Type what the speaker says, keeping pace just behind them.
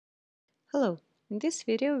Hello, in this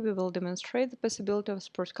video we will demonstrate the possibility of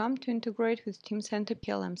SprutCAM to integrate with TeamCenter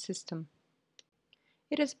PLM system.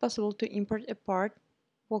 It is possible to import a part,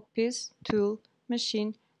 workpiece, tool,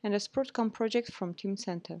 machine, and a SprutCAM project from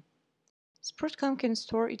TeamCenter. SprutCAM can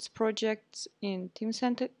store its projects in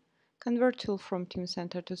TeamCenter, convert tool from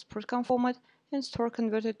TeamCenter to SprutCAM format, and store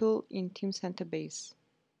converted tool in TeamCenter base.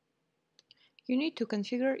 You need to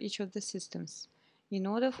configure each of the systems in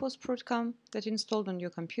order for SprutCAM that installed on your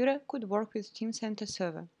computer could work with TeamCenter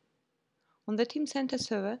server. On the TeamCenter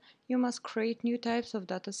server, you must create new types of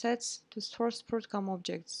datasets to store SprutCAM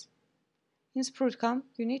objects. In SprutCAM,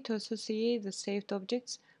 you need to associate the saved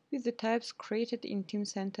objects with the types created in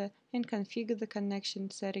TeamCenter and configure the connection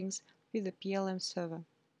settings with the PLM server.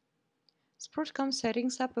 SprutCAM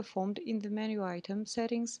settings are performed in the menu item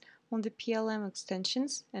settings on the PLM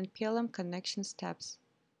extensions and PLM connections tabs.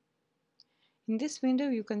 In this window,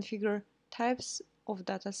 you configure types of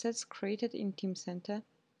datasets created in TeamCenter,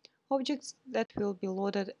 objects that will be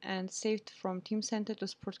loaded and saved from TeamCenter to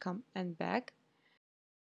SprutCAM and back,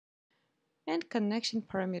 and connection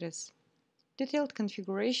parameters. Detailed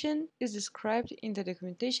configuration is described in the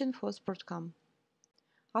documentation for SprutCAM.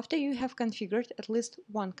 After you have configured at least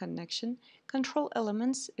one connection, control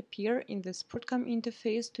elements appear in the SprutCAM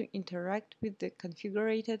interface to interact with the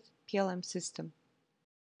configured PLM system.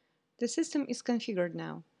 The system is configured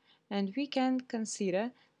now, and we can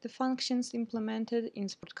consider the functions implemented in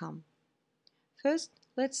SprutCAM. First,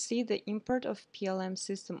 let's see the import of PLM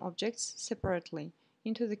system objects separately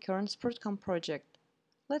into the current SprutCAM project.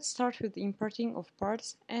 Let's start with the importing of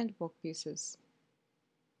parts and workpieces.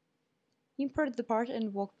 Import the part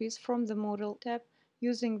and workpiece from the Model tab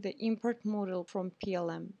using the Import Model from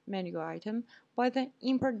PLM menu item by the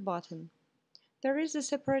Import button. There is a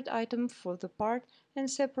separate item for the part and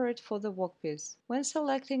separate for the workpiece. When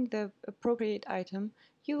selecting the appropriate item,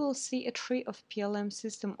 you will see a tree of PLM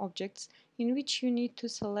system objects in which you need to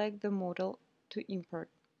select the model to import.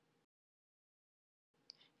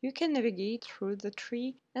 You can navigate through the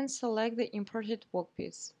tree and select the imported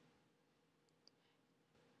workpiece.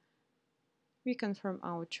 We confirm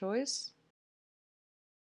our choice.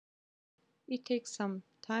 It takes some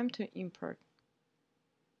time to import.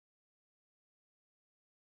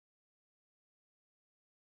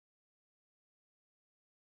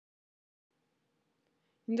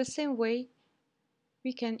 In the same way,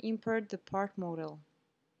 we can import the part model.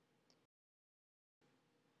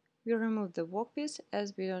 We remove the workpiece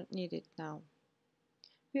as we don't need it now.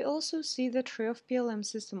 We also see the tree of PLM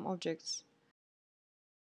system objects.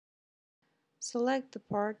 Select the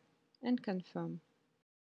part and confirm.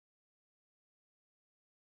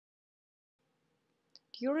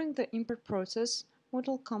 During the import process,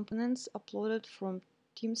 model components uploaded from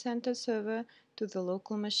TeamCenter server to the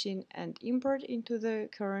local machine and import into the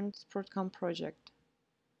current SprutCAM project.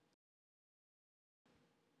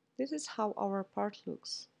 This is how our part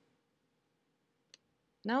looks.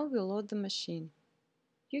 Now we load the machine.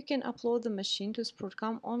 You can upload the machine to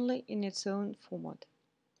SprutCAM only in its own format.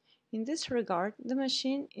 In this regard, the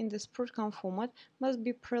machine in the SprutCAM format must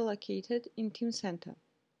be pre-located in TeamCenter.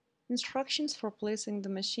 Instructions for placing the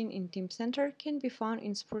machine in TeamCenter can be found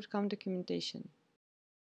in SprutCAM documentation.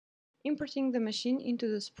 Importing the machine into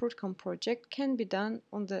the SprutCAM project can be done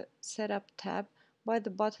on the Setup tab by the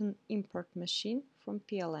button Import Machine from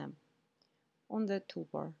PLM on the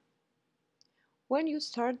toolbar. When you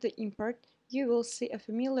start the import, you will see a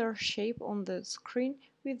familiar shape on the screen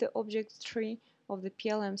with the object tree of the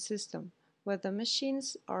PLM system, where the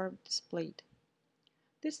machines are displayed.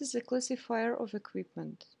 This is a classifier of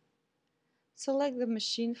equipment. Select the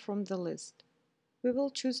machine from the list. We will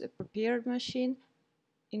choose a prepared machine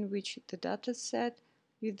in which the dataset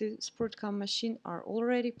with the SprutCAM machine are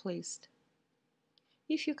already placed.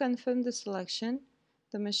 If you confirm the selection,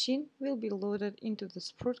 the machine will be loaded into the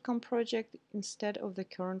SprutCAM project instead of the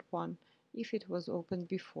current one, if it was opened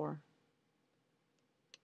before.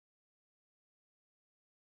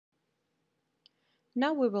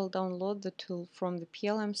 Now we will download the tool from the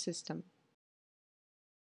PLM system.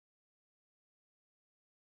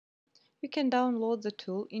 You can download the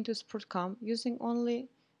tool into SprutCAM using only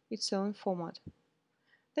its own format.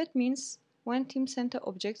 That means when TeamCenter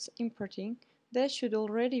objects importing, there should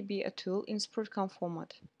already be a tool in SprutCAM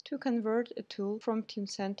format. To convert a tool from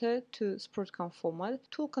TeamCenter to SprutCAM format,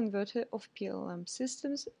 Tool Converter of PLM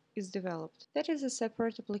Systems is developed. That is a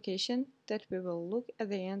separate application that we will look at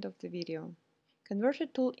the end of the video.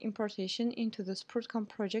 Converted tool importation into the SprutCAM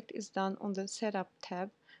project is done on the Setup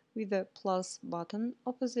tab with the plus button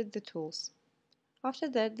opposite the tools. After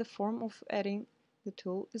that, the form of adding the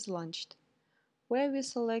tool is launched, where we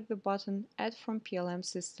select the button Add from PLM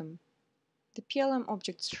System. the PLM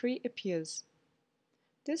objects tree appears.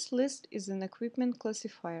 This list is an equipment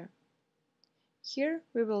classifier. Here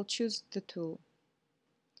we will choose the tool.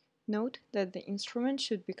 Note that the instrument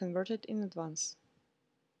should be converted in advance.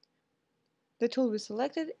 The tool we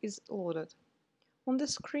selected is loaded. On the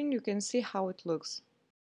screen you can see how it looks.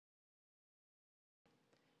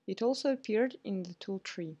 It also appeared in the tool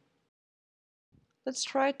tree. Let's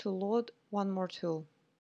try to load one more tool.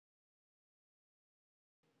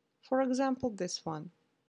 For example, this one.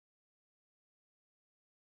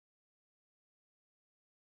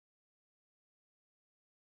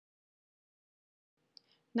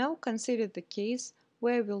 Now consider the case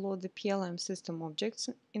where we load the PLM system objects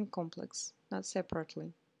in complex, not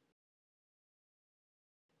separately.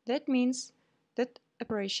 That means that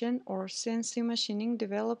operation or CNC machining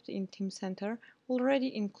developed in TeamCenter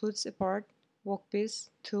already includes a part, workpiece,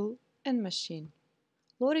 tool, and machine.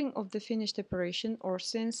 Loading of the finished operation or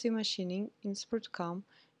CNC machining in SprutCAM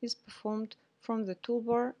is performed from the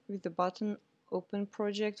toolbar with the button Open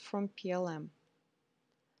Project from PLM.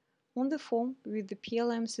 On the form with the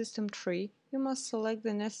PLM system tree, you must select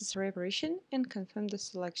the necessary operation and confirm the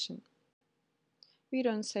selection. We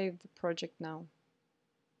don't save the project now.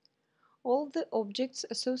 All the objects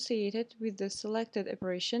associated with the selected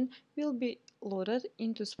operation will be loaded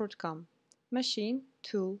into SprutCAM: machine,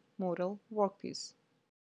 tool, model, workpiece.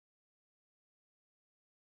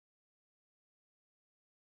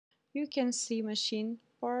 You can see machine,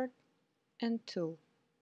 part, and tool.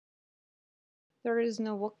 There is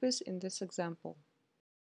no workpiece in this example.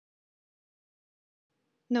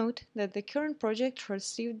 Note that the current project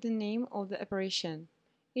received the name of the operation.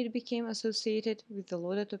 It became associated with the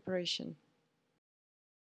loaded operation.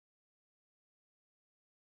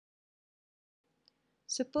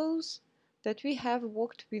 Suppose that we have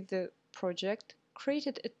worked with the project,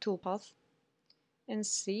 created a toolpath,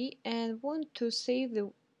 and want to save the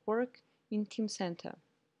work in TeamCenter.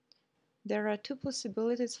 There are two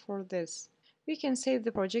possibilities for this. We can save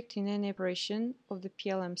the project in any operation of the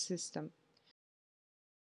PLM system.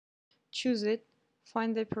 Choose it,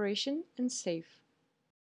 find the operation, and save.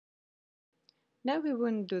 Now we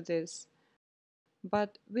won't do this,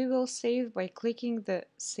 but we will save by clicking the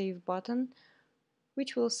Save button,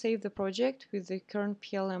 which will save the project with the current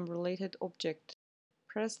PLM-related object.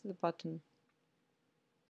 Press the button.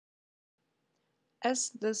 As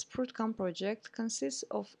the SprutCAM project consists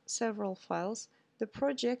of several files, the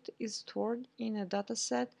project is stored in a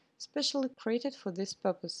dataset specially created for this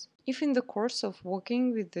purpose. If in the course of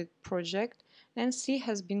working with the project, NC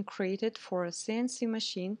has been created for a CNC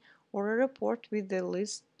machine, or a report with the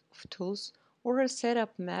list of tools, or a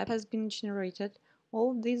setup map has been generated,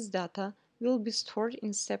 all these data will be stored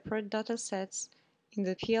in separate datasets in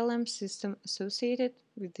the PLM system associated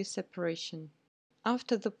with this operation.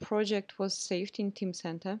 After the project was saved in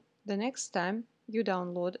TeamCenter, the next time you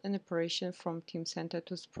download an operation from TeamCenter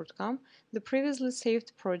to SprutCAM, the previously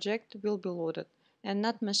saved project will be loaded, and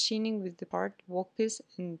not machining with the part, workpiece,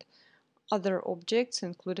 and other objects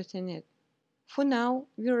included in it. For now,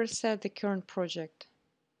 we reset the current project.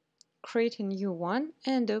 Create a new one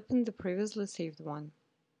and open the previously saved one.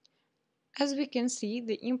 As we can see,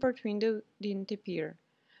 the import window didn't appear.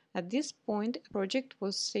 At this point, a project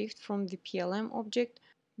was saved from the PLM object,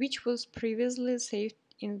 which was previously saved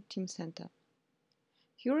in TeamCenter.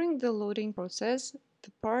 During the loading process,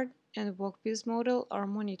 the part and workpiece model are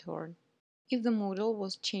monitored. If the model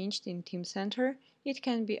was changed in TeamCenter, it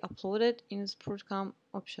can be uploaded in SprutCAM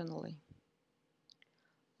optionally.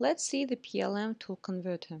 Let's see the PLM tool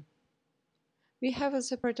converter. We have a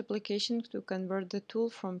separate application to convert the tool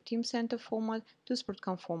from TeamCenter format to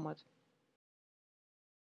SprutCAM format.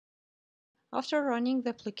 After running the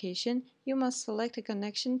application, you must select a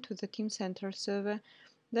connection to the TeamCenter server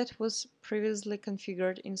that was previously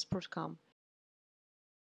configured in SprutCAM,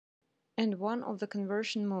 and one of the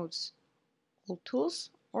conversion modes: all tools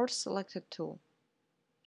or selected tool.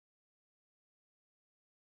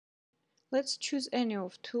 Let's choose any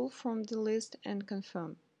of tool from the list and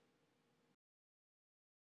confirm.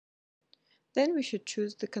 Then we should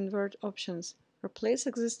choose the convert options: replace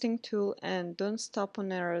existing tool and don't stop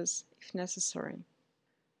on errors if necessary.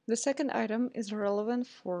 The second item is relevant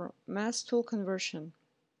for mass tool conversion.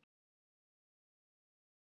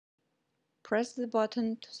 Press the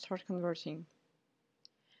button to start converting.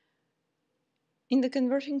 In the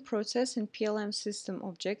converting process in PLM system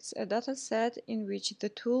objects, a dataset in which the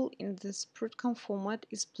tool in the SprutCAM format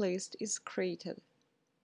is placed is created.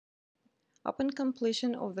 Upon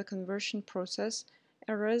completion of the conversion process,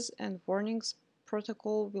 errors and warnings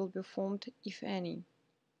protocol will be formed, if any.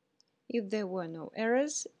 If there were no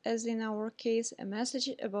errors, as in our case, a message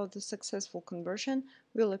about the successful conversion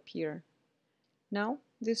will appear. Now,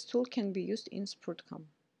 this tool can be used in SprutCAM.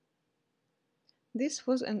 This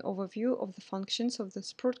was an overview of the functions of the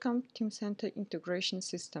SprutCAM TeamCenter integration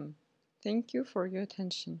system. Thank you for your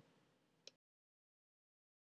attention.